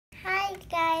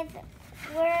Guys,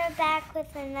 we're back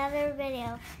with another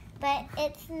video, but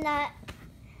it's not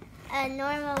a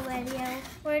normal video.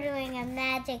 We're doing a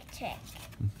magic trick.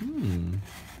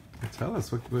 Tell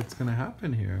us what's going to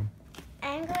happen here.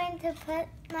 I'm going to put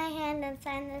my hand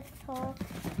inside this hole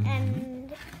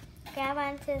and grab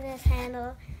onto this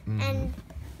handle, and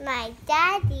my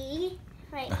daddy,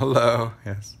 Hello,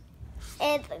 yes,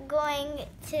 is going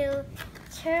to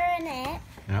turn it.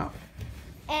 Yeah.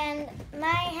 And my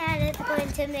hand is going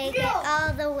to make it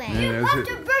all the way. You have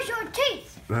to brush your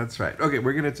teeth. That's right. Okay,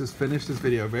 we're going to just finish this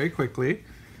video very quickly.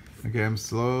 Okay, I'm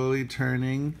slowly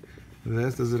turning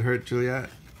this. Does it hurt, Juliet?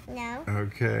 No.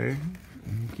 Okay.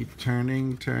 Keep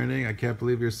turning. I can't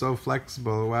believe you're so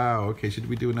flexible. Wow. Okay, should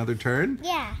we do another turn?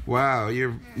 Yeah. Wow,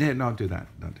 yeah, don't do that.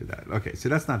 Don't do that. Okay, so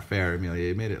that's not fair, Amelia.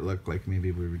 You made it look like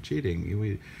maybe we were cheating.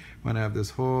 We want to have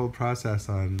this whole process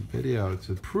on video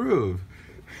to prove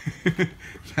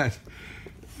that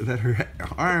her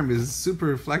arm is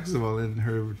super flexible and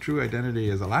her true identity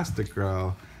is Elastic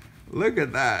Girl. Look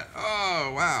at that.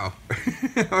 Oh, wow.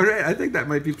 All right, I think that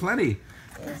might be plenty.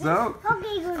 So,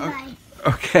 Okay, goodbye.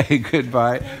 Okay,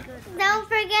 goodbye. Don't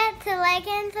forget to like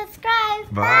and subscribe.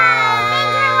 Bye.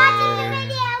 Thanks for watching the video.